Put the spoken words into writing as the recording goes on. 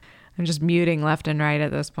I'm just muting left and right at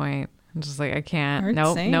this point. I'm just like, I can't. Hard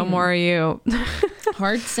Nope, same. no more of you.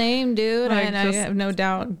 Hard same, dude. Like, I have no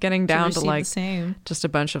doubt. Getting down to receive like the same. just a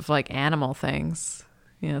bunch of like animal things.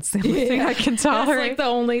 Yeah, it's the only thing I can That's tolerate. like the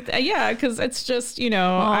only yeah, because it's just, you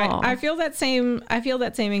know, I feel that same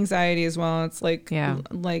anxiety as well. It's like,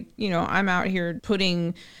 like, you know, I'm out here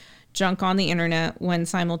putting junk on the internet when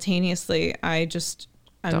simultaneously I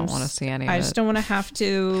don't want to see any of it. I just don't want to have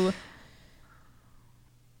to.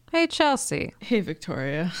 Hey, Chelsea. Hey,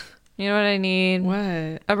 Victoria. You know what I need?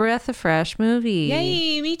 What? A Breath of Fresh movie.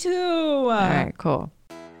 Yay, me too. All right, cool.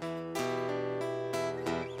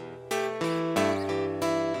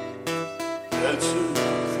 That's a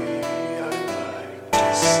movie I like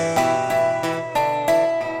to see.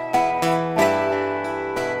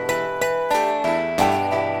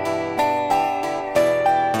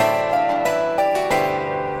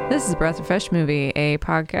 This is Breath of Fresh Movie, a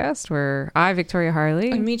podcast where I, Victoria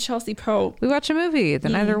Harley, And me, Chelsea Pope. we watch a movie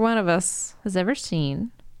that neither one of us has ever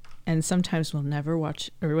seen. And sometimes we'll never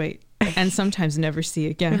watch, or wait, and sometimes never see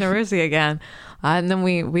again. Never see again. And then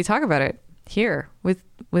we talk about it here with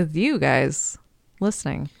you guys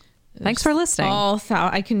listening. Thanks for listening.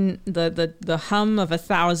 I can the hum of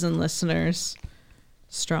 1,000 listeners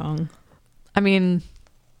strong. I mean,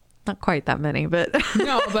 not quite that many, but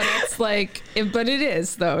No, but it's like, but it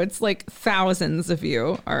is though. It's like thousands of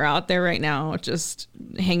you are out there right now, just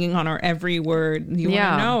hanging on our every word. You want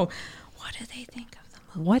to know, what do they think of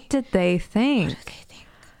the movie? what did they think? What do they think?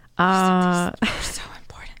 They're so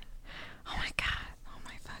important. Oh my God. Oh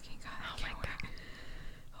my fucking God. Oh my God.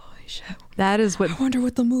 Holy shit. That is what I wonder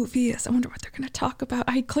what the movie is. I wonder what they're going to talk about.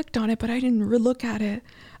 I clicked on it, but I didn't look at it.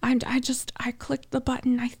 I clicked the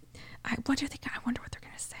button. What do they? I wonder what they're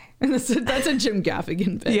going to say. And that's a Jim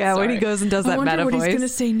Gaffigan bit. Yeah, when sorry. he goes and does that meta I wonder what voice. he's going to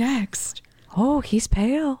say next. Oh, he's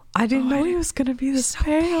pale. I didn't know he was going to be this So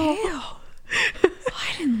pale.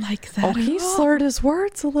 I didn't like that. Oh, he slurred his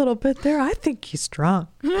words a little bit there. I think he's drunk.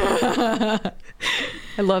 I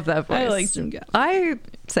love that voice. I like Jim Gaffigan.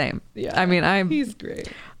 Same. Yeah. I mean, He's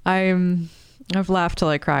great. I've laughed till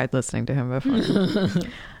I cried listening to him before.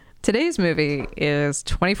 Today's movie is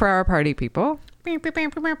 24 Hour Party People. Came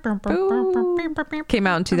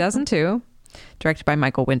out in 2002. Directed by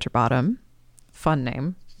Michael Winterbottom. Fun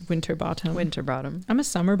name. Winterbottom. Winterbottom. I'm a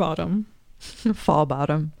summer bottom. Fall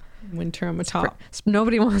bottom. Winter on the top.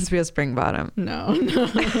 Nobody wants to be a spring bottom. No.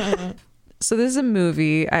 So this is a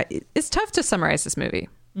movie. It's tough to summarize this movie.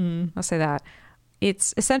 I'll say that.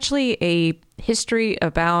 It's essentially a history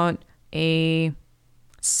about a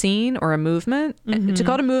scene or a movement. To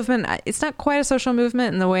call it a movement, it's not quite a social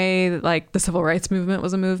movement in the way that, like, the civil rights movement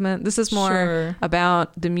was a movement. This is more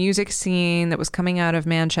about the music scene that was coming out of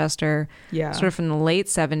Manchester, sort of from the late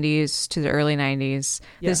 70s to the early 90s.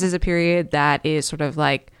 This is a period that is sort of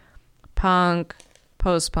like punk,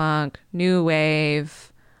 post-punk, new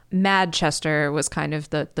wave. Madchester was kind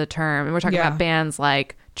of the term. And we're talking about bands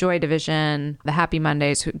like Joy Division, the Happy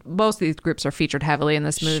Mondays, who most of these groups are featured heavily in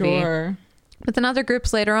this movie. Sure. But then other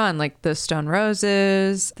groups later on, like the Stone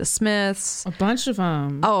Roses, the Smiths. A bunch of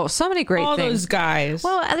them. Oh, so many great All things. those guys.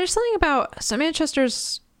 Well, there's something about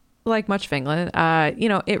Manchester's like much of England. You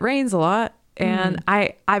know, it rains a lot. And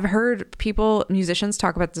I've heard musicians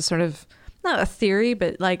talk about this sort of, not a theory,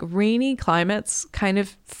 but like rainy climates kind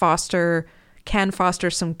of can foster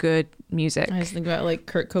some good music. I just think about like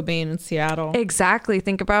Kurt Cobain in Seattle. Exactly.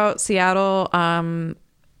 Think about Seattle.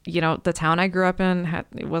 You know, the town I grew up in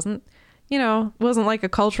it wasn't like a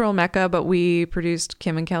cultural mecca, but we produced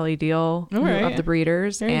Kim and Kelly Deal of the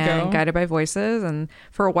Breeders and Guided by Voices. And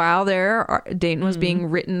for a while there, Dayton was being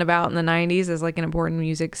written about in the 90s as like an important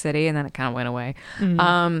music city, and then it kind of went away.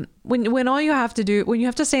 When all you have to do, when you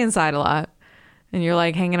have to stay inside a lot and you're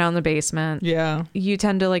like hanging out in the basement, you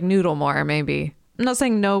tend to like noodle more, maybe. I'm not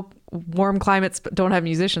saying no warm climates don't have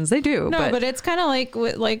musicians. They do. No, but it's kind of like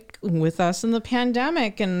with us in the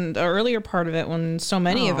pandemic and the earlier part of it when so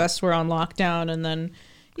many of us were on lockdown, and then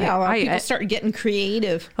a lot of people started getting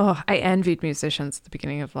creative. Oh, I envied musicians at the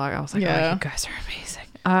beginning of vlog. I was like, oh, you guys are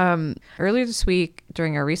amazing. Earlier this week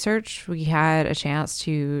during our research, we had a chance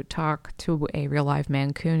to talk to a real live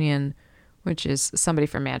Mancunian, which is somebody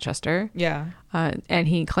from Manchester. Yeah. And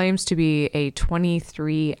he claims to be a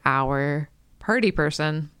 23-hour party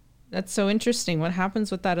person. That's so interesting. What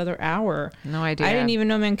happens with that other hour? No idea. I didn't even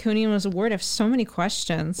know Mancunian was a word. I have so many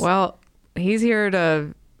questions. Well, he's here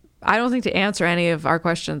to, I don't think to answer any of our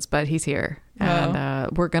questions, but he's here.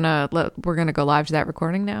 And we're gonna go live to that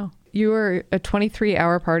recording now. You are a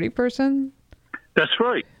 23-hour party person? That's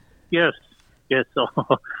right. Yes. I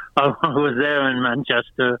was there in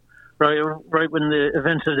Manchester right when the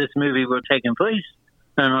events of this movie were taking place.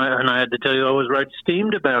 And I had to tell you, I was right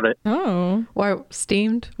steamed about it. Oh, why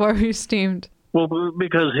steamed? Why were you steamed? Well,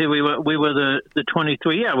 because here we were the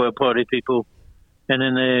 23-hour party people, and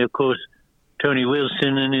then of course Tony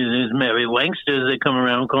Wilson and his merry wanksters, they come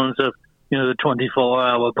around calling stuff, the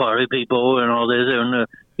 24-hour party people and all this, and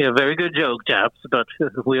very good joke, chaps. But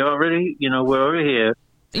we're already here.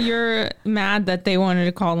 You're mad that they wanted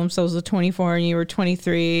to call themselves the 24 and you were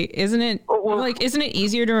 23. Isn't it isn't it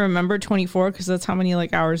easier to remember 24 because that's how many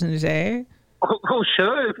hours in a day? Oh,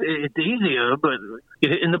 sure, it's easier, but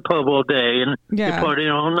you're in the pub all day and you're partying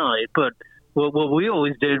all night. But what we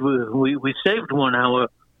always did was we saved 1 hour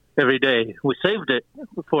every day. We saved it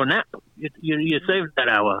for a nap. You saved that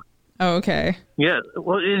hour. Oh, okay. Yeah,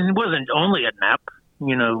 well, it wasn't only a nap.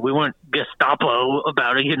 We weren't Gestapo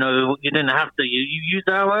about it. You didn't have to. You use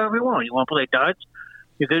that however you want. You want to play darts?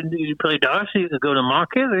 You play darts. You could go to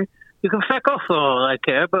market. Or you can feck off for all I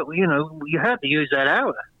care. But you have to use that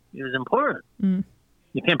hour. It was important. Mm.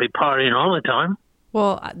 You can't be partying all the time.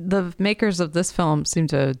 Well, the makers of this film seem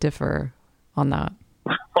to differ on that.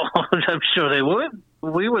 I'm sure they would.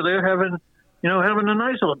 We were there having a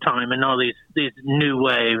nice old time, and all these new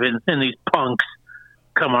wave and these punks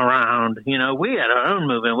come around. We had our own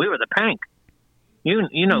movement. We were the Pank.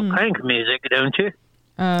 You know Pank music, don't you?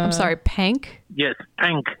 I'm sorry, Pank? Yes,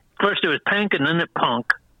 Pank. First it was Pank and then it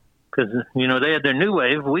Punk. Because, they had their new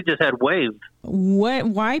wave. We just had wave. What?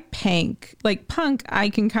 Why Pank? Punk, I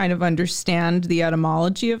can kind of understand the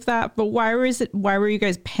etymology of that, but why were you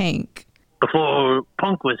guys Pank? Before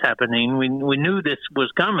punk was happening, we knew this was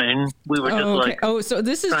coming. We were just so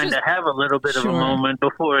this is trying to have a little bit of a moment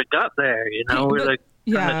before it got there. We're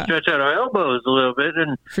trying to stretch out our elbows a little bit,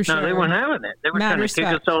 and they weren't having it. They were trying to kick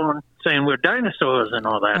us all and saying we're dinosaurs and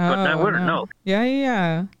all that, but that wouldn't know.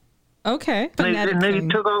 Yeah. Okay. And they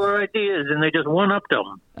took all our ideas and they just one-upped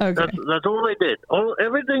them. Okay. That's all they did.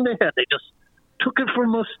 Everything they had, they just took it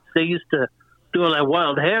from us. They used to do all that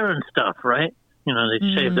wild hair and stuff, right?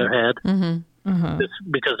 They'd shave their head just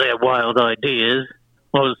because they had wild ideas.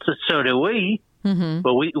 Well, so did we,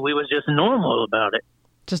 but we was just normal about it.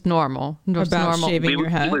 Just normal. Just about normal. Shaving your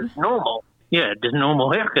head? It was normal. Yeah, just normal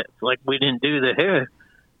haircuts. We didn't do the hair.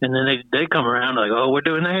 And then they come around we're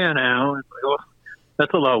doing the hair now. It's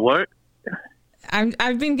that's a lot of work.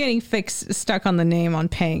 I've been getting stuck on the name on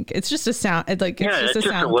Pank. It's just a sound. It's just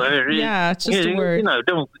a word. Yeah, it's just a word.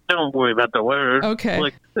 Don't worry about the word. Okay.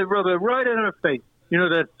 They rub it right in our face.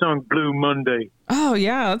 That song Blue Monday. Oh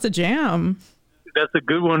yeah, that's a jam. That's a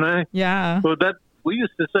good one, eh? Yeah. Well, we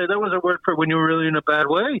used to say that was a word for when you were really in a bad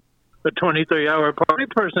way. A 23-hour party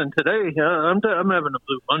person today. I'm having a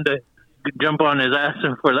Blue Monday. You could jump on his ass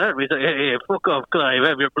and for that we say, hey, fuck off, Clive.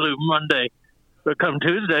 Have your Blue Monday. But come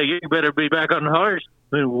Tuesday, you better be back on the horse.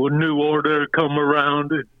 New order come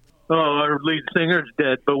around. Oh, our lead singer's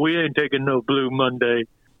dead, but we ain't taking no Blue Monday.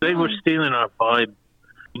 They were stealing our vibe.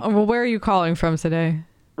 Well, where are you calling from today?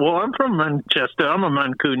 Well, I'm from Manchester. I'm a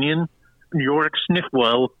Mancunian. York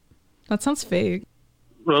Sniffwell. That sounds fake.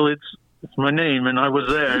 Well, it's my name, and I was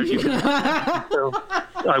there. So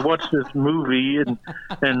I watched this movie, and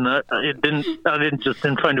I didn't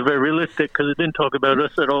find it very realistic because it didn't talk about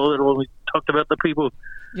us at all. It only talked about the people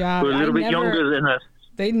who were a little bit younger than us.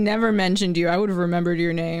 They never mentioned you. I would have remembered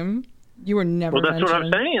your name. You were never mentioned. Well, that's what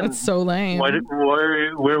I'm saying. That's so lame.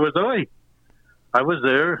 Where was I? I was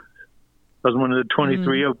there. I was one of the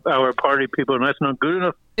 23-hour party people, and that's not good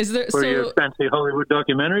enough for your fancy Hollywood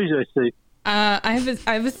documentaries, I see. I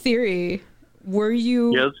have a theory. Were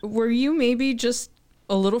you maybe just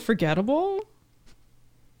a little forgettable?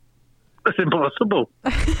 It's impossible.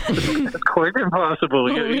 It's quite impossible.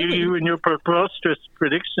 Oh, really? You and your preposterous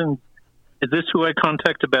predictions. Is this who I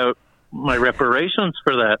contact about my reparations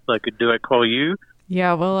for that? Do I call you?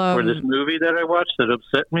 Yeah, well, or this movie that I watched that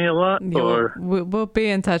upset me a lot, or we'll be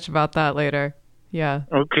in touch about that later. Yeah.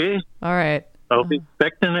 Okay. All right. I'll be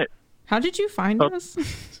expecting it. How did you find us?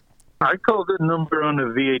 I called the number on a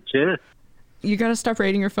VHS. You got to stop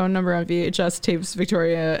rating your phone number on VHS tapes,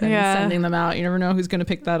 Victoria, and sending them out. You never know who's going to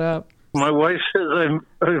pick that up. My wife says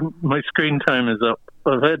my screen time is up.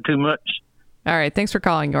 I've had too much. All right. Thanks for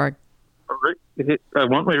calling, York. All right. I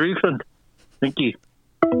want my refund. Thank you.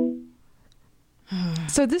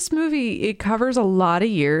 So this movie, it covers a lot of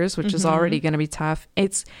years, which is already going to be tough.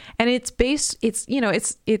 This is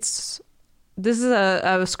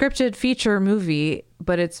a scripted feature movie,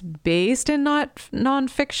 but it's based in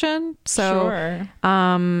nonfiction. So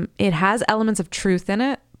it has elements of truth in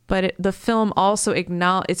it, but the film also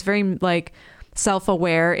it's very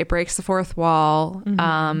self-aware. It breaks the fourth wall.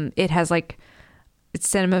 It has it's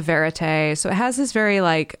cinema verite. So it has this very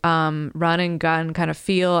like run and gun kind of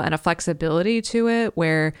feel and a flexibility to it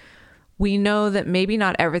where we know that maybe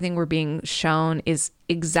not everything we're being shown is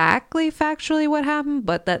exactly factually what happened,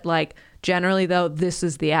 but that like generally though, this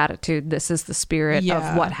is the attitude, this is the spirit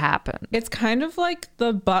of what happened. It's kind of like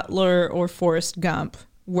The Butler or Forrest Gump,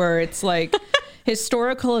 where it's like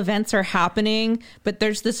historical events are happening, but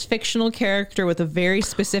there's this fictional character with a very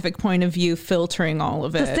specific point of view filtering all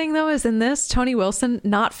of it. The thing though is in this, Tony Wilson,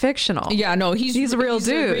 not fictional. Yeah, no, he's a real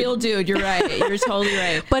dude. A real dude. You're right. You're totally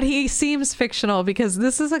right. But he seems fictional because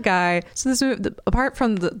this is a guy. So this apart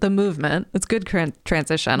from the movement, it's good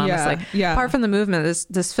transition, honestly. Yeah. Apart from the movement,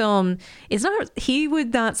 this film is not. He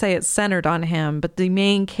would not say it's centered on him, but the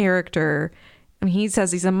main character. I mean, he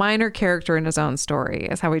says he's a minor character in his own story,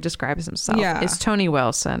 is how he describes himself. Yeah. It's Tony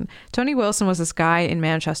Wilson. Tony Wilson was this guy in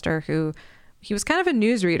Manchester who he was kind of a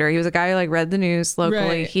newsreader. He was a guy who like read the news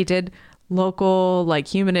locally. Right. He did local like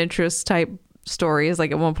human interest type stories. Like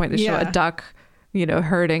at one point they show a duck,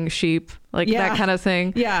 herding sheep, like that kind of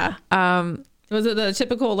thing. Yeah. Was it the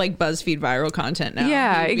typical like BuzzFeed viral content now?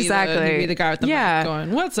 Yeah, exactly. He'd be the guy with the mic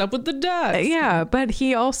going, "What's up with the ducks?" Yeah, but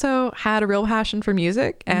he also had a real passion for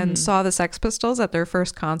music and saw the Sex Pistols at their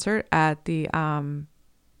first concert at the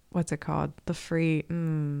what's it called? The free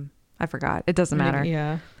I forgot. It doesn't matter.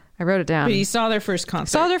 Yeah. I wrote it down. But he saw their first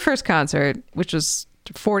concert. Which was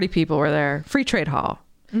 40 people were there. Free Trade Hall.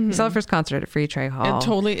 He saw the first concert at Free Trade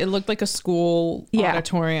Hall. It looked like a school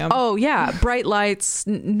auditorium. Oh yeah, bright lights,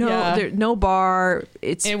 no bar.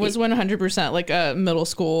 It was 100% like a middle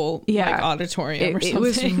school like auditorium or something. It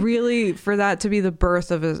was really, for that to be the birth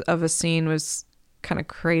of a scene was kind of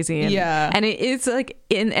crazy. And it's like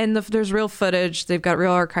there's real footage. They've got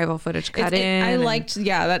real archival footage cut in. I liked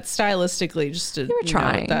that stylistically. Just to they were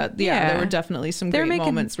trying that. There were definitely some great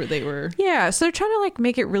moments where they were. Yeah, so they're trying to like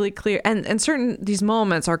make it really clear, and certain these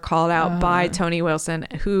moments are called out by Tony Wilson,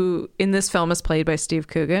 who in this film is played by Steve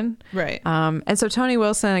Coogan. Right. And so Tony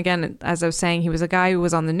Wilson, again, as I was saying, he was a guy who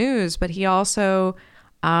was on the news, but he also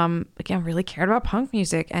again really cared about punk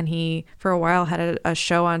music, and he for a while had a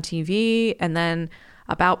show on TV and then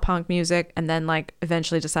about punk music, and then like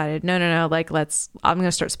eventually decided no, like I'm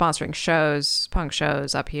gonna start sponsoring punk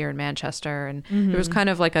shows up here in Manchester, and there was kind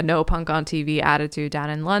of like a no punk on TV attitude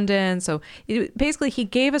down in London. So basically he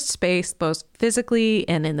gave a space both physically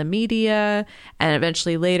and in the media, and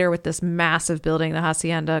eventually later with this massive building, the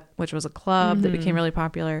Hacienda, which was a club that became really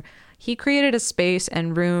popular. He created a space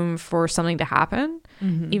and room for something to happen.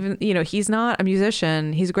 Even, he's not a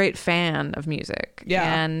musician. He's a great fan of music.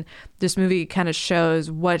 Yeah. And this movie kind of shows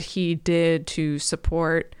what he did to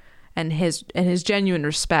support and his genuine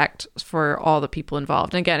respect for all the people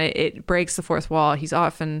involved. And again, it breaks the fourth wall. He's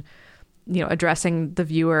often, addressing the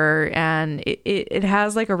viewer, and it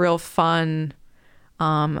has like a real fun,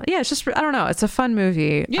 it's just, I don't know. It's a fun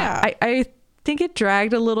movie. Yeah. I think it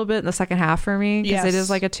dragged a little bit in the second half for me because it is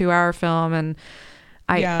like a 2-hour film, and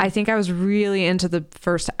I think I was really into the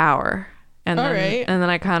first hour, and then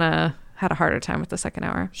I kind of had a harder time with the second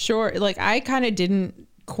hour. Sure. Like I kind of didn't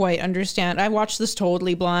quite understand. I watched this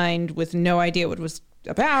totally blind with no idea what it was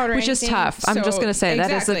about or which anything. Is tough. I'm just gonna say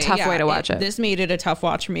that is a tough way to watch it. This made it a tough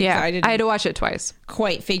watch for me. Yeah, I had to watch it twice.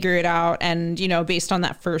 Quite figure it out, and based on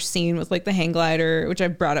that first scene with like the hang glider, which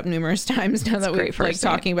I've brought up numerous times now that we've like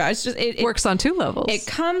talking about. It's just it works on two levels. It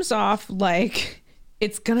comes off like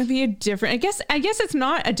it's gonna be a different. I guess it's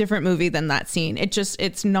not a different movie than that scene.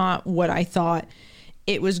 It's not what I thought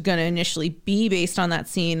it was gonna initially be based on that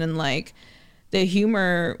scene, and like the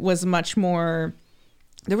humor was much more.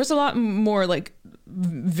 There was a lot more like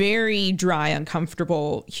very dry,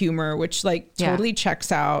 uncomfortable humor, which like totally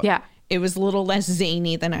checks out. Yeah. It was a little less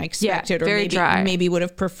zany than I expected, or maybe would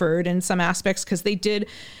have preferred in some aspects, because they did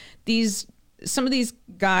some of these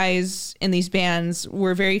guys in these bands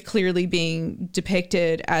were very clearly being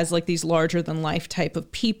depicted as like these larger than life type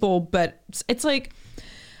of people, but it's like,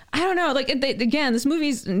 I don't know, like again, this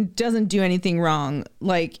movie doesn't do anything wrong,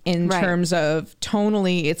 like in terms of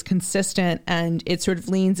tonally it's consistent, and it sort of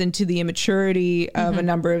leans into the immaturity of a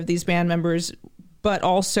number of these band members, but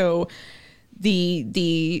also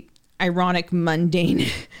the ironic mundane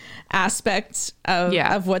aspects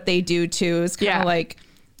of what they do too. Is kind of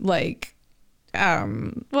like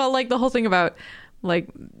well, like the whole thing about like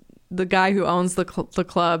the guy who owns the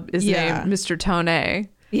club is named Mr. Tone.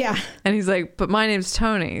 Yeah. And he's like, but my name's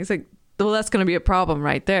Tony. He's like, well, that's going to be a problem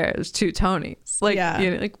right there. There's two Tonys. Like,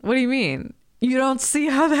 like, what do you mean? You don't see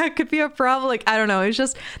how that could be a problem. Like, I don't know. It's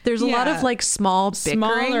just, there's a lot of like small bickering.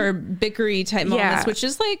 Smaller bickery type moments, which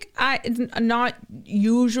is like, not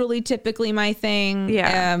usually typically my thing.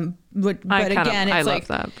 Yeah. But again, it's I like,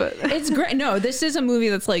 love that, but it's great. No, this is a movie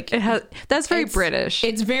that's like, that's very British.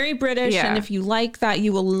 It's very British. Yeah. And if you like that,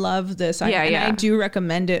 you will love this. I do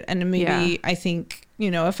recommend it. And maybe I think,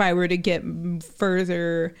 if I were to get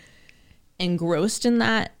further engrossed in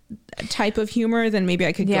that type of humor, then maybe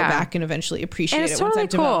I could go back and eventually appreciate it once I've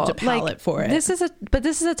developed a palate for it. This is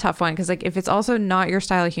a tough one because like if it's also not your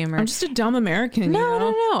style of humor, I'm just a dumb American.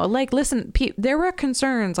 No. Like, listen, there were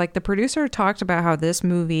concerns. Like the producer talked about how this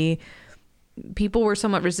movie, people were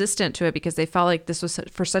somewhat resistant to it because they felt like this was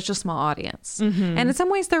for such a small audience, and in some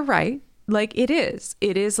ways they're right. Like it is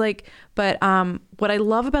like, but what I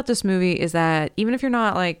love about this movie is that even if you're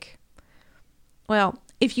not like, well,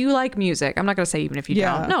 if you like music, I'm not going to say even if you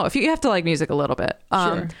don't. No, if you have to like music a little bit.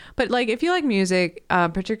 Sure. But like if you like music,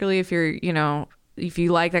 particularly if you're, if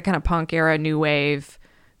you like that kind of punk era, new wave,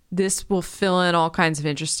 this will fill in all kinds of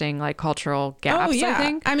interesting like cultural gaps. I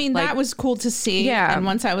think. I mean, like, that was cool to see. Yeah. And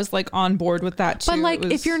once I was like on board with that too. But like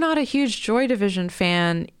if you're not a huge Joy Division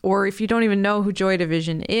fan, or if you don't even know who Joy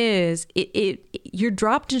Division is, you're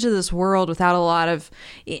dropped into this world without a lot of.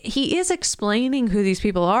 He is explaining who these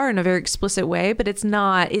people are in a very explicit way, but it's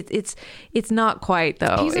not. It's not quite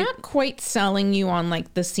though. He's not quite selling you on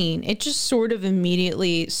like the scene. It just sort of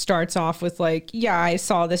immediately starts off with like, yeah, I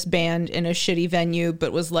saw this band in a shitty venue,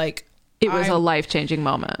 but was like. It was a life-changing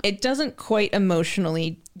moment. It doesn't quite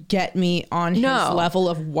emotionally get me on his level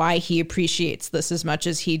of why he appreciates this as much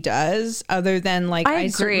as he does, other than like I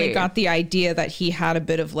certainly got the idea that he had a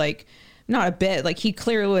bit of like, not a bit, like he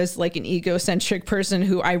clearly was like an egocentric person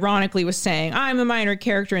who ironically was saying, I'm a minor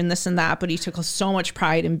character in this and that, but he took so much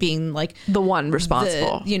pride in being like the one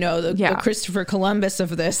responsible, the Christopher Columbus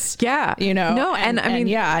of this. Yeah. No,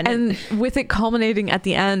 and with it culminating at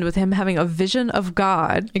the end with him having a vision of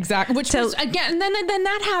God. Exactly. Which was again, and then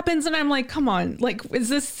that happens and I'm like, come on, like,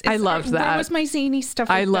 I loved that. Where was my zany stuff?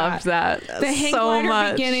 I loved that. The hang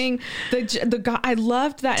glider beginning, the God, I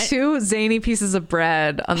loved that. 2 zany pieces of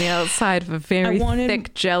bread on the outside of a very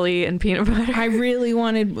thick jelly and peanut butter. I really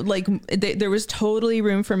wanted, like, there was totally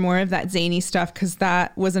room for more of that zany stuff because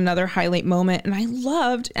that was another highlight moment. And I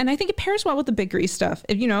loved, and I think it pairs well with the biggery stuff,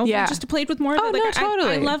 just played with more of it. Like,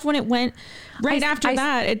 totally. I loved when it went right after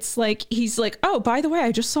that. It's like, he's like, oh, by the way,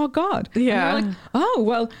 I just saw God. Yeah. And you're like, oh,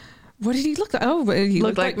 well, what did he look like? Oh, he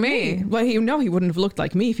looked like me. Well, he wouldn't have looked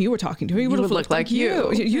like me if you were talking to him. He would have looked like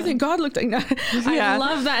you. You think God looked like that? I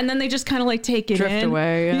love that. And then they just kind of like take it drift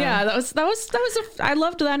away. Yeah, that was I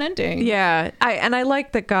loved that ending. Yeah, I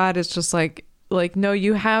like that God is just like no,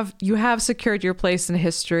 you have secured your place in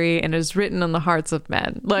history and is written on the hearts of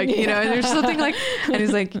men. Like and there's something like, and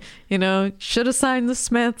he's like should have signed the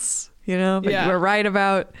Smiths. But we're right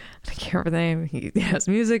about, I can't remember the name. His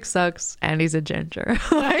music sucks and he's a ginger.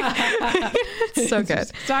 It's so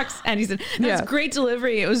good. Sucks and he's that's great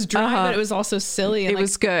delivery. It was dry, but it was also silly. And it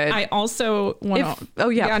was good. I also want to.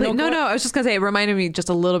 I was just gonna say it reminded me just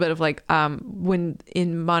a little bit of like when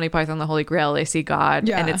in Monty Python the Holy Grail they see God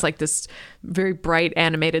and it's like this very bright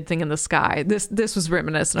animated thing in the sky. This was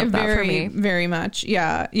reminiscent of that for me. Very much.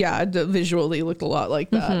 Yeah. Visually looked a lot like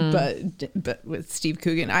that, but with Steve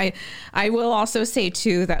Coogan. I will also say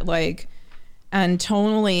too that like, and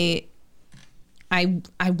tonally, I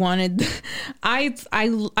wanted, I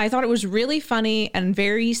thought it was really funny and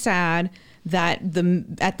very sad that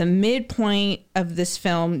at the midpoint of this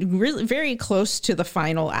film, really very close to the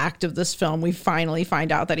final act of this film, we finally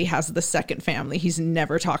find out that he has the second family. He's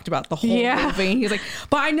never talked about the whole movie. He's like,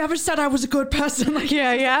 but I never said I was a good person. Like,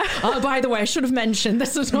 by the way, I should have mentioned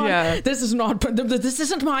this isn't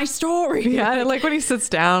my story. Yeah, like when he sits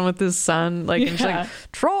down with his son, like and she's like,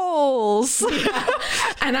 trolls.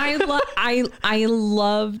 And I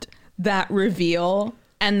loved that reveal.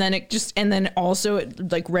 And then also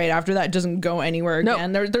like right after that, it doesn't go anywhere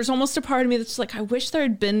again. There's almost a part of me that's like, I wish there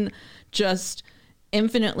had been just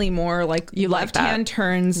infinitely more like left-hand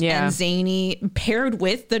turns and zany paired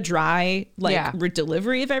with the dry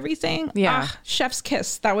delivery of everything. Chef's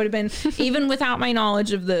kiss. That would have been even without my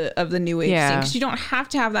knowledge of the new wave scene, because you don't have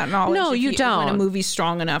to have that knowledge. No, you don't. When a movie's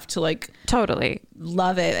strong enough to like totally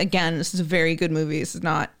love it. Again, this is a very good movie. This is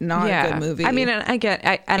not a good movie. I mean,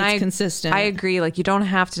 it's consistent. I agree. Like you don't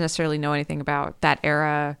have to necessarily know anything about that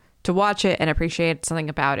era to watch it and appreciate something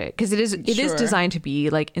about it, because it is designed to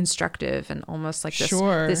be like instructive and almost like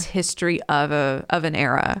this history of an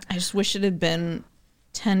era. I just wish it had been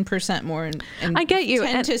 10% more. I get you.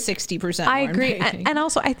 10 to 60%. I agree, and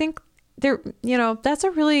also I think there, that's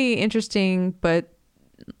a really interesting but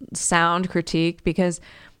sound critique, because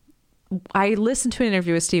I listened to an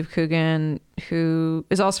interview with Steve Coogan, who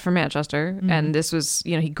is also from Manchester. Mm-hmm. And this was,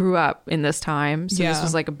 he grew up in this time. So this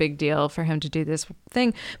was like a big deal for him to do this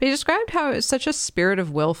thing. But he described how it was such a spirit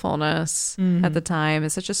of willfulness at the time.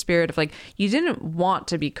 It's such a spirit of like, you didn't want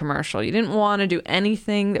to be commercial. You didn't want to do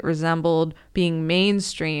anything that resembled being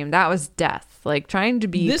mainstream. That was death. Like trying to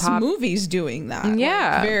be this movie's doing that.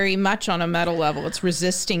 Yeah. Like, very much on a meta level. It's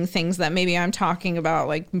resisting things that maybe I'm talking about,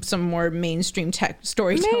 like some more mainstream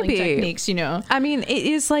storytelling techniques, I mean, it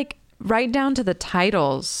is like right down to the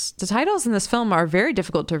titles. The titles in this film are very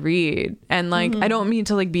difficult to read. And like, I don't mean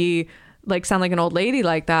to like be like sound like an old lady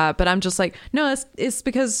like that, but I'm just like, no, it's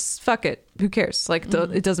because fuck it. Who cares? Like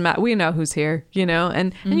it doesn't matter. We know who's here,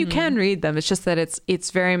 and you can read them. It's just that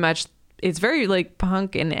it's very much, it's very like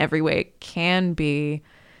punk in every way it can be,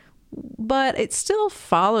 but it still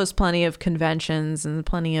follows plenty of conventions and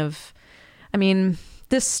plenty of,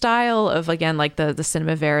 this style of, again, like the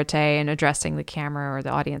cinema verite and addressing the camera or the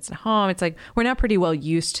audience at home. It's like we're now pretty well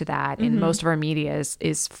used to that in most of our media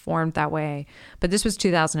is formed that way. But this was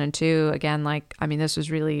 2002. Again, like, this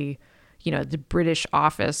was really, the British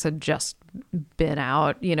Office had just been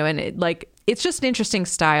out, and it's just an interesting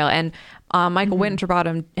style. And Michael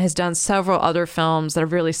Winterbottom has done several other films that are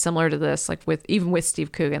really similar to this, like with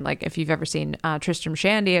Steve Coogan. Like if you've ever seen Tristram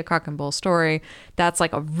Shandy, A Cock and Bull Story, that's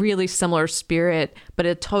like a really similar spirit, but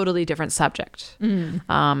a totally different subject.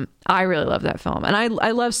 I really love that film. And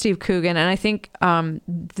I love Steve Coogan. And I think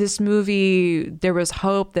this movie, there was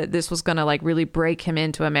hope that this was going to like really break him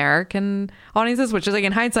into American audiences, which is like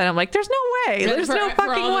in hindsight, I'm like, there's no way. There's no fucking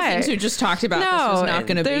for all way. The things we just talked about, this was not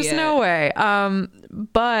going to be There's no way.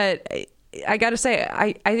 But I got to say,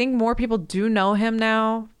 I think more people do know him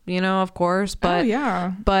now, of course. But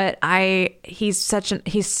but he's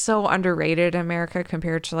so underrated in America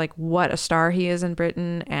compared to like what a star he is in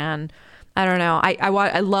Britain. And I don't know.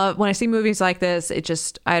 I love when I see movies like this. It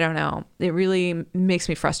just, I don't know. It really makes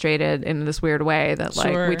me frustrated in this weird way that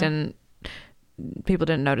like people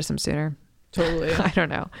didn't notice him sooner. Totally. I don't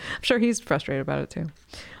know. I'm sure he's frustrated about it too.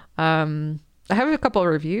 I have a couple of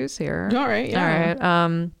reviews here. All right. Yeah. All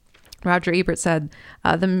right. Roger Ebert said,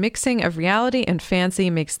 the mixing of reality and fancy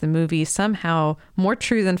makes the movie somehow more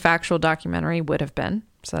true than factual documentary would have been.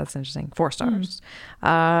 So that's interesting. 4 stars.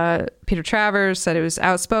 Peter Travers said it was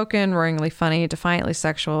outspoken, roaringly funny, defiantly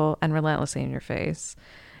sexual, and relentlessly in your face.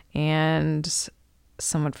 And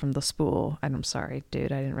someone from The Spool, I'm sorry,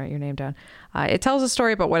 dude, I didn't write your name down. It tells a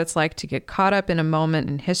story about what it's like to get caught up in a moment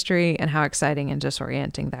in history and how exciting and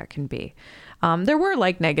disorienting that can be. There were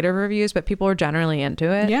like negative reviews, but people were generally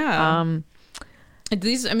into it. Yeah.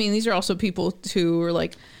 These are also people who were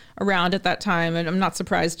like around at that time, and I'm not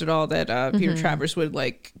surprised at all that Peter Travers would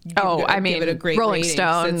like give it a great Rolling ratings.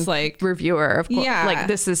 Stone It's like reviewer, of course. Yeah. Like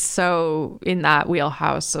this is so in that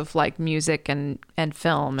wheelhouse of like music and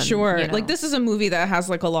film. And, sure. Like this is a movie that has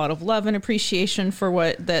like a lot of love and appreciation for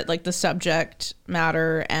like the subject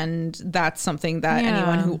matter, and that's something that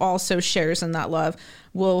anyone who also shares in that love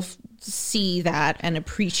will see that and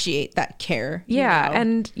appreciate that care.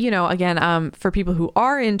 And again, for people who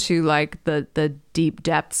are into like the deep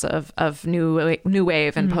depths of new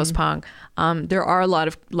wave and post-punk, there are a lot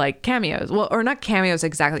of like cameos, or not cameos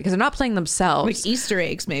exactly, because they're not playing themselves, like Easter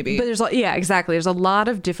eggs maybe, but exactly, there's a lot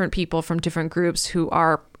of different people from different groups who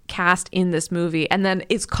are cast in this movie, and then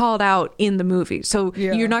it's called out in the movie, so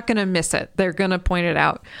you're not going to miss it. They're going to point it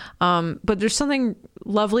out. But there's something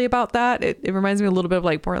lovely about that. It reminds me a little bit of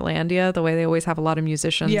like Portlandia, the way they always have a lot of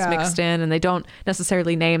musicians mixed in, and they don't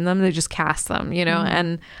necessarily name them, they just cast them,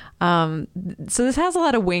 and so this has a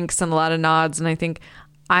lot of winks and a lot of nods. And I think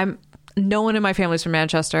no one in my family's from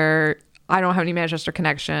Manchester. I don't have any Manchester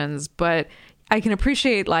connections, but I can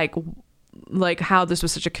appreciate like how this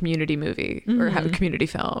was such a community movie or how a community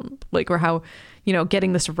film, or how,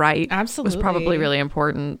 getting this right was probably really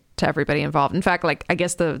important to everybody involved. In fact, like, I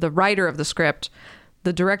guess the writer of the script,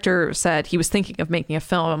 the director said he was thinking of making a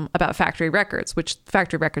film about Factory Records, which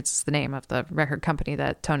Factory Records is the name of the record company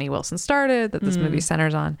that Tony Wilson started, that this movie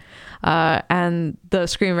centers on. And the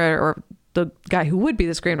screenwriter, or the guy who would be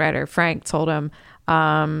the screenwriter, Frank, told him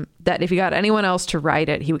that if he got anyone else to write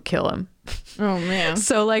it, he would kill him. Oh man.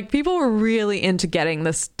 So like people were really into getting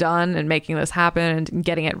this done and making this happen and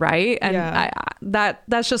getting it right. And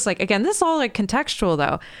that's just like, again, this is all like contextual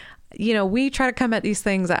though. We try to come at these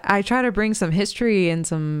things. I try to bring some history and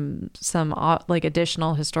some like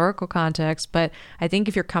additional historical context, but I think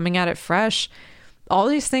if you're coming at it fresh, all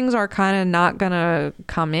these things are kind of not gonna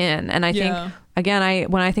come in. And I think, again,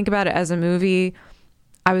 when I think about it as a movie,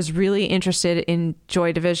 I was really interested in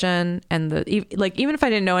Joy Division, and even if I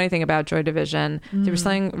didn't know anything about Joy Division, there was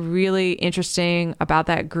something really interesting about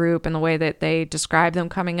that group and the way that they describe them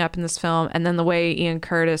coming up in this film, and then the way Ian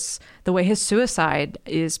Curtis, the way his suicide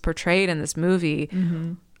is portrayed in this movie,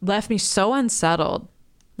 left me so unsettled.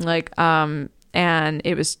 And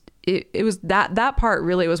it was that part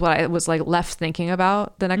really was what I was like left thinking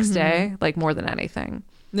about the next day, like more than anything.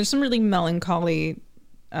 There's some really melancholy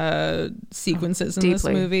sequences in this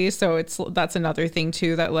movie, so that's another thing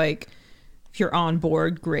too, that like if you're on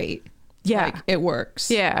board, great, like, it works.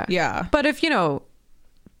 Yeah But if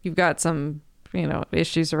you've got some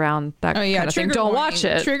issues around that kind of thing, don't watch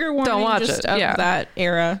it. Trigger warning. Don't watch just it. Of that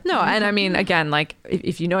era. No, and I mean, again, like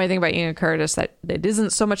if you know anything about Ian Curtis, that it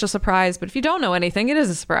isn't so much a surprise. But if you don't know anything, it is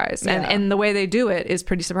a surprise. And the way they do it is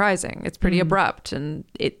pretty surprising. It's pretty abrupt, and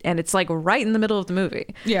it's like right in the middle of the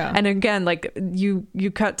movie. Yeah. And again, like you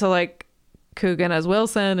cut to like Coogan as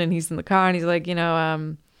Wilson, and he's in the car, and he's like,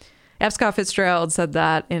 F. Scott Fitzgerald said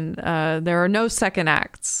that in there are no second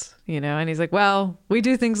acts. And he's like, well, we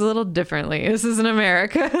do things a little differently. This isn't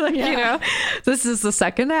America. This is the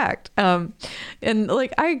second act. And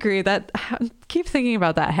like, I agree that keep thinking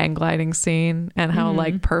about that hang gliding scene and how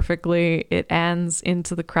like perfectly it ends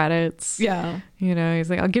into the credits. Yeah. He's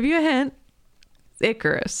like, I'll give you a hint.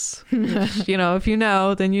 Icarus. If you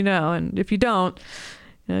know, then you know. And if you don't,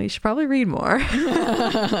 you should probably read more.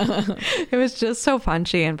 It was just so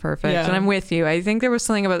punchy and perfect. And I'm with you. I think there was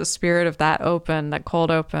something about the spirit of that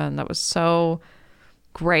cold open that was so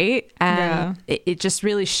great. And it just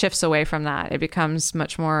really shifts away from that. It becomes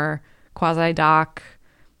much more quasi-doc.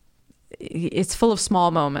 It's full of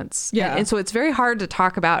small moments. And so it's very hard to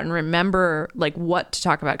talk about and remember like what to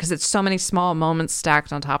talk about, because it's so many small moments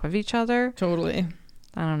stacked on top of each other. Totally.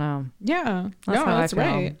 I don't know. Yeah. That's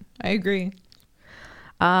right. I agree.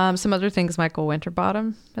 Some other things Michael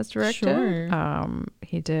Winterbottom has directed. Sure.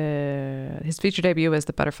 He did his feature debut was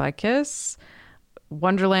The Butterfly Kiss,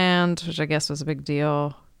 Wonderland, which I guess was a big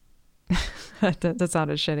deal. that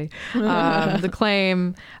sounded shitty. The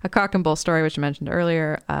Claim, A Cock and Bull Story, which I mentioned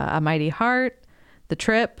earlier, A Mighty Heart, The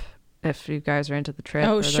Trip, if you guys are into The Trip.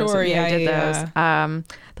 Oh, sure. I did those.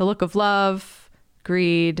 The Look of Love,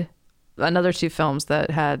 Greed, another two films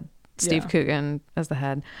that had Steve Coogan as the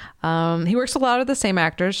head. He works a lot with the same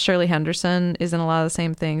actors. Shirley Henderson is in a lot of the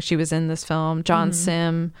same things. She was in this film. John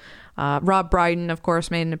Sim. Rob Brydon, of course,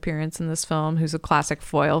 made an appearance in this film, who's a classic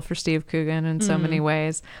foil for Steve Coogan in so many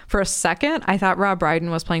ways. For a second, I thought Rob Brydon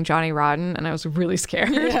was playing Johnny Rotten, and I was really scared.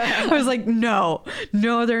 I was like, no,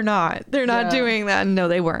 they're not. They're not doing that. No,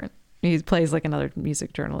 they weren't. He plays like another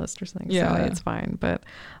music journalist or something. So it's fine. But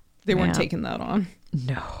they weren't taking that on.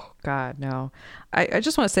 No. God, no. I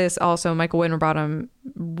just want to say this also. Michael Winterbottom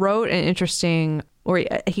wrote an interesting, or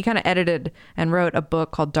he kind of edited and wrote a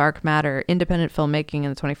book called Dark Matter, Independent Filmmaking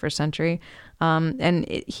in the 21st Century.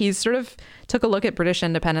 He sort of took a look at British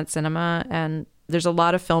independent cinema, and there's a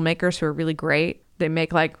lot of filmmakers who are really great. They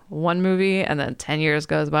make like one movie and then 10 years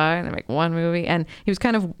goes by and they make one movie. And he was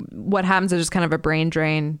kind of, what happens is just kind of a brain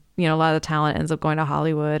drain. A lot of the talent ends up going to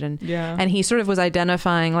Hollywood. And he sort of was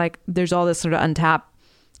identifying like there's all this sort of untapped,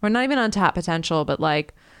 or not even untapped potential, but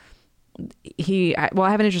like I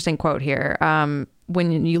have an interesting quote here.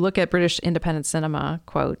 When you look at British independent cinema,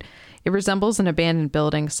 quote, it resembles an abandoned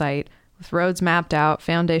building site with roads mapped out,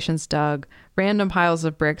 foundations dug, random piles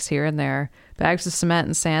of bricks here and there, bags of cement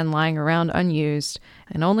and sand lying around unused,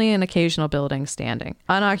 and only an occasional building standing,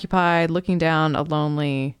 unoccupied, looking down a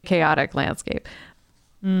lonely, chaotic landscape.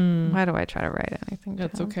 Why do I try to write anything down?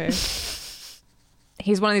 That's okay.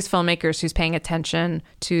 He's one of these filmmakers who's paying attention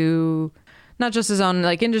to not just his own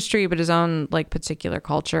like industry, but his own like particular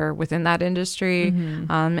culture within that industry.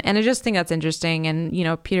 And I just think that's interesting. And,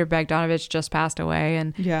 Peter Bogdanovich just passed away,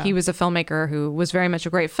 and he was a filmmaker who was very much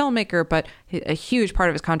a great filmmaker, but a huge part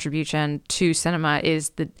of his contribution to cinema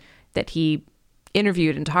is that he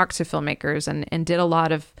interviewed and talked to filmmakers and did a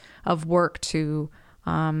lot of work to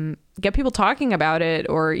get people talking about it.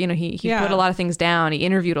 Or, he put a lot of things down. He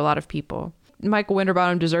interviewed a lot of people. Michael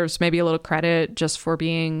Winterbottom deserves maybe a little credit just for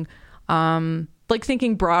being like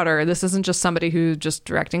thinking broader. This isn't just somebody who's just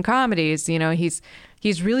directing comedies.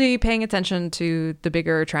 He's really paying attention to the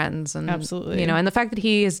bigger trends, and absolutely, and the fact that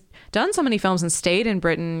he has done so many films and stayed in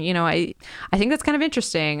Britain. I think that's kind of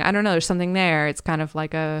interesting. I don't know. There's something there. It's kind of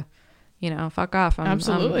like a, fuck off.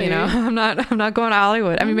 Absolutely. I'm not going to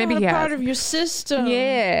Hollywood. I mean, maybe he has. Part of your system.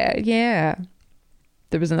 Yeah.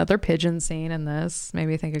 There was another pigeon scene in this. Made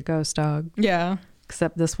me think of Ghost Dog. Yeah.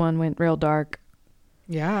 Except this one went real dark.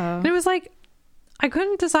 Yeah. And it was like, I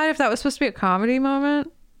couldn't decide if that was supposed to be a comedy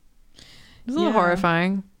moment. It was a little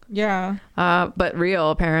horrifying. Yeah. But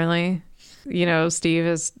real, apparently. You know, Steve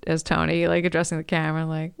as Tony, like addressing the camera,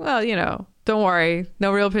 like, well, you know, don't worry,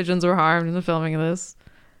 no real pigeons were harmed in the filming of this.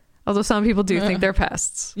 Although some people do think they're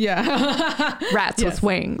pests. Yeah. Rats with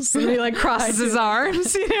wings. And he like crosses his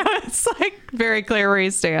arms. You know, it's like very clear where he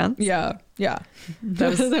stands. Yeah. Yeah.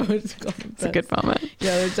 That's a good moment.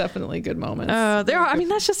 Yeah, there's definitely good moments. I mean,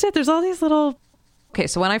 that's just it. There's all these little... Okay,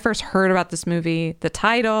 so when I first heard about this movie, the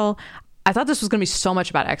title, I thought this was going to be so much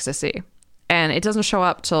about ecstasy. And it doesn't show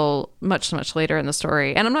up till much later in the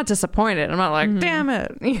story. And I'm not disappointed. I'm not like, damn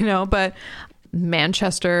it, you know, but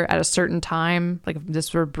Manchester at a certain time, like this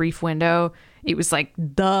sort of brief window, it was like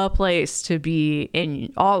the place to be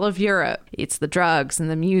in all of Europe. It's the drugs and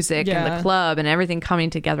the music and the club and everything coming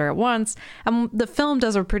together at once. And the film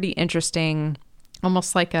does a pretty interesting,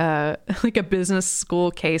 almost like a business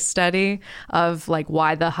school case study of like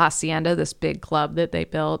why the Hacienda, this big club that they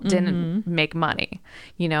built, didn't make money,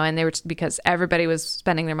 you know, and they were because everybody was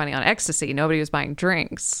spending their money on ecstasy. Nobody was buying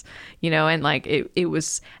drinks, you know, and like it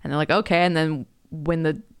was, and they're like, okay. And then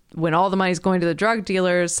when all the money's going to the drug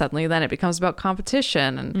dealers, suddenly then it becomes about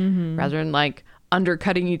competition. And rather than like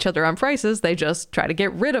undercutting each other on prices, they just try to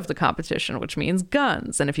get rid of the competition, which means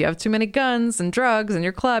guns. And if you have too many guns and drugs in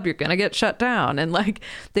your club, you're gonna get shut down. And like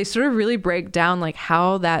they sort of really break down like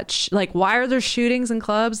how that like why are there shootings in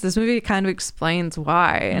clubs. This movie kind of explains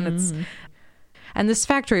why. And it's and this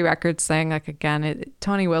Factory Records thing, like again,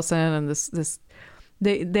 Tony Wilson and this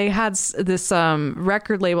they had this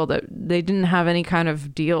record label that they didn't have any kind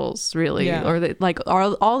of deals really, or they, like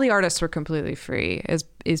all the artists were completely free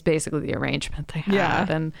is basically the arrangement they had.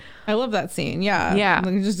 And I love that scene. Yeah.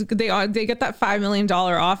 Just they get that $5 million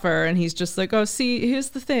offer, and he's just like, oh, see, here's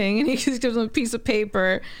the thing, and he just gives them a piece of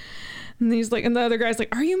paper. And he's like, and the other guy's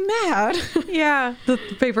like, are you mad? Yeah. The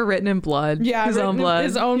paper written in blood. Yeah. His own blood.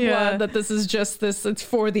 His own blood, that this is just this, it's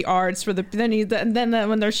for the arts, for the, then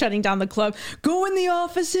when they're shutting down the club, go in the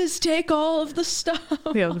offices, take all of the stuff.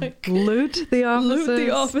 Yeah. Like, loot the offices. Loot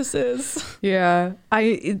the offices. Yeah.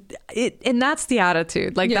 And that's the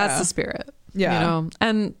attitude. Like, that's the spirit. Yeah. You know?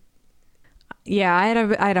 And yeah, I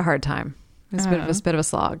had a hard time. It's a bit of a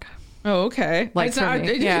slog. Oh, okay. Like for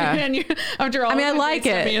me, yeah. After all, I mean, I like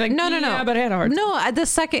it. Like, no. Yeah, but I had a hard time. No, the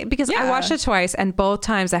second, because I watched it twice, and both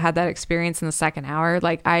times I had that experience in the second hour.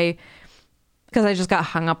 Like because I just got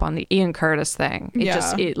hung up on the Ian Curtis thing.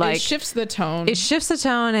 It shifts the tone. It shifts the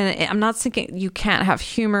tone, and I'm not thinking you can't have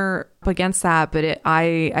humor against that, but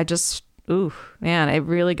I just. Ooh, man, it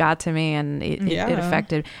really got to me, and it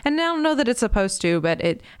affected. And I don't know that it's supposed to, but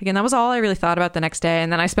that was all I really thought about the next day.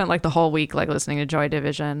 And then I spent like the whole week like listening to Joy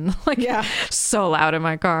Division, so loud in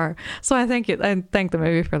my car. So I thank the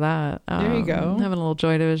movie for that. There you go, having a little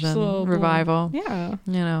Joy Division revival. Yeah,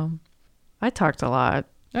 you know, I talked a lot.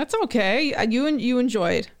 That's okay. You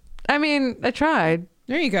enjoyed. I mean, I tried.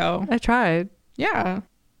 There you go. I tried. Yeah.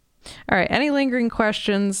 All right. Any lingering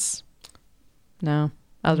questions? No.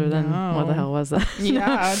 Other than what the hell was that?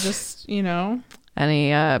 Yeah, just, you know.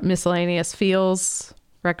 Any miscellaneous feels,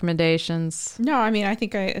 recommendations? No, I mean, I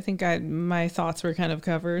think my thoughts were kind of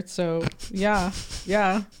covered. So yeah.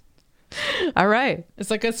 All right.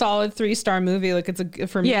 It's like a solid 3-star movie. Like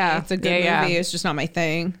for me, it's a good movie. It's just not my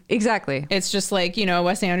thing. Exactly. It's just like, you know,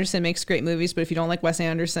 Wes Anderson makes great movies, but if you don't like Wes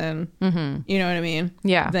Anderson, you know what I mean?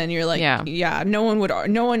 Yeah. Then you're like, no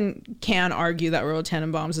one can argue that Royal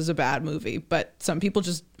Tenenbaums is a bad movie, but some people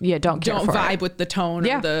just don't vibe with the tone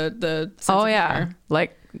or the sense of humor.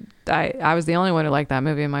 Like I was the only one who liked that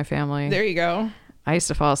movie in my family. There you go. I used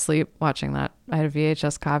to fall asleep watching that. I had a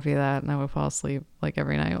VHS copy of that, and I would fall asleep like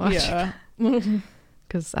every night watching it.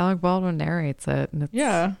 Because Alec Baldwin narrates it. And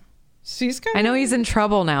I know he's in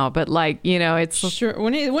trouble now, but like, you know, it's... Sure.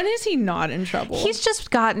 When is he not in trouble? He's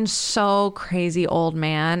just gotten so crazy old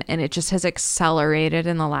man, and it just has accelerated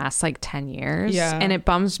in the last like 10 years. Yeah. And it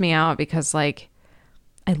bums me out because like,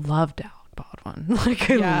 I loved Alec Baldwin.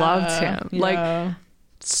 Like I loved him. Yeah. Like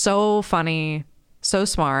so funny, so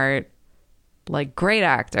smart. Like great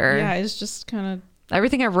actor. Yeah, it's just kind of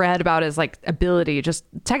everything I've read about his like ability, just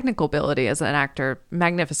technical ability as an actor,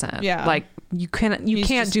 magnificent. Yeah, like you can't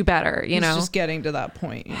do better. You know, he's just getting to that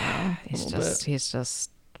point. You know, he's just.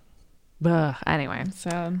 Anyway, it's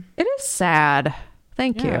sad. It is sad.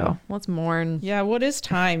 Thank you. Let's mourn. Yeah, what is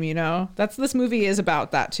time? You know, this movie is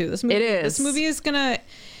about that too. This movie, it is. This movie is gonna.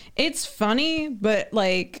 It's funny, but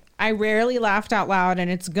like I rarely laughed out loud,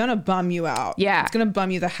 and it's gonna bum you out. Yeah, it's gonna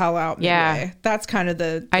bum you the hell out. Midway. Yeah, that's kind of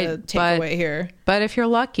the takeaway here. But if you're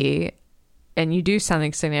lucky, and you do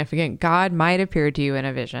something significant, God might appear to you in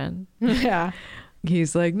a vision. Yeah,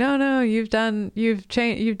 he's like, no, you've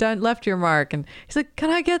left your mark. And he's like, can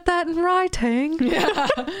I get that in writing? Yeah.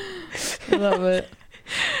 I love it.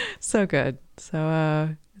 So good. So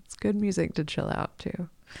it's good music to chill out to.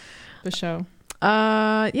 The show.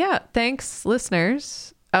 Yeah. Thanks,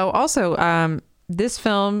 listeners. Oh, also, this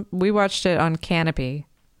film, we watched it on Canopy,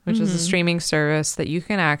 which is a streaming service that you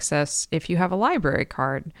can access if you have a library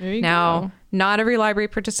card. There you now, go. not every library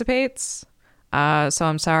participates. So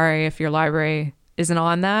I'm sorry if your library isn't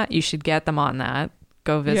on that. You should get them on that.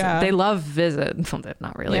 Go visit. Yeah. They love visit.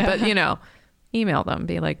 Not really, Yeah. but email them.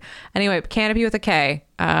 Be like, anyway, Canopy with a K.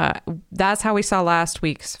 That's how we saw last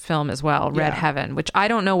week's film as well, Red Yeah. Heaven, which I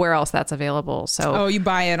don't know where else that's available. So Oh, you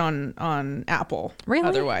buy it on Apple. Really?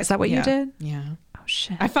 Otherwise. Is that what you did? Yeah. oh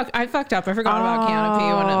shit. I fucked up. I forgot about Canopy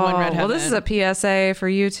when Red Heaven. Well, this is a PSA for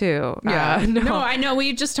you too. Yeah. No, I know.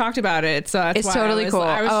 We just talked about it. So that's It's why totally cool.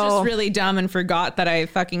 I was Oh. just really dumb and forgot that I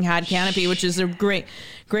fucking had Canopy, which is a great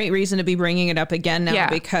reason to be bringing it up again now, Yeah.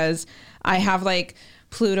 because I have like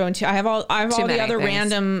Pluto and I have all the many other things.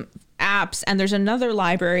 random apps, and there's another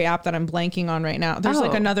library app that I'm blanking on right now. There's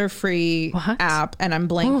like Oh. another free What? app, and I'm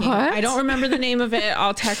blanking. What? I don't remember the name of it.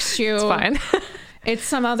 I'll text you. It's fine. It's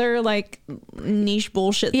some other like niche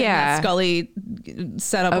bullshit thing Yeah. that Scully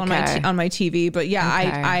set up Okay. on my TV. But yeah,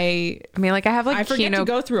 Okay. I mean, like I have like I forget to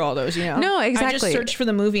go through all those, you know? No, I exactly. just search for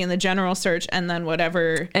the movie in the general search and then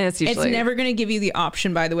whatever. And it's usually- never going to give you the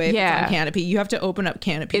option, by the way, if Yeah. it's on Canopy. You have to open up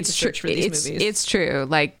Canopy to search for these movies. It's true.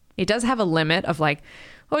 Like it does have a limit of like,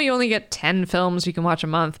 oh, you only get 10 films you can watch a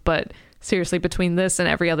month, but seriously, between this and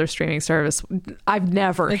every other streaming service, I've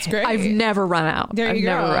never run out. There you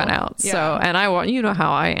I've never go. run out. Yeah. So, and I want, you know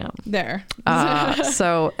how I am. There.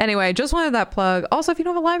 So anyway, just wanted that plug. Also, if you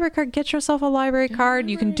don't have a library card, get yourself a library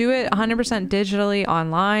card. You can do it 100% digitally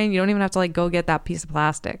online. You don't even have to like go get that piece of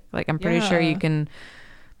plastic. Like I'm pretty sure you can.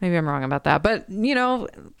 Maybe I'm wrong about that, but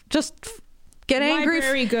just get angry.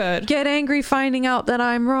 Library good. Get angry finding out that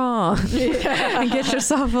I'm wrong, and get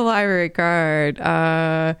yourself a library card.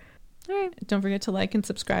 All right. Don't forget to like and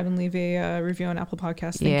subscribe and leave a review on Apple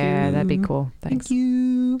Podcasts. Thank you. Yeah, that'd be cool. Thanks. Thank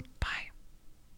you.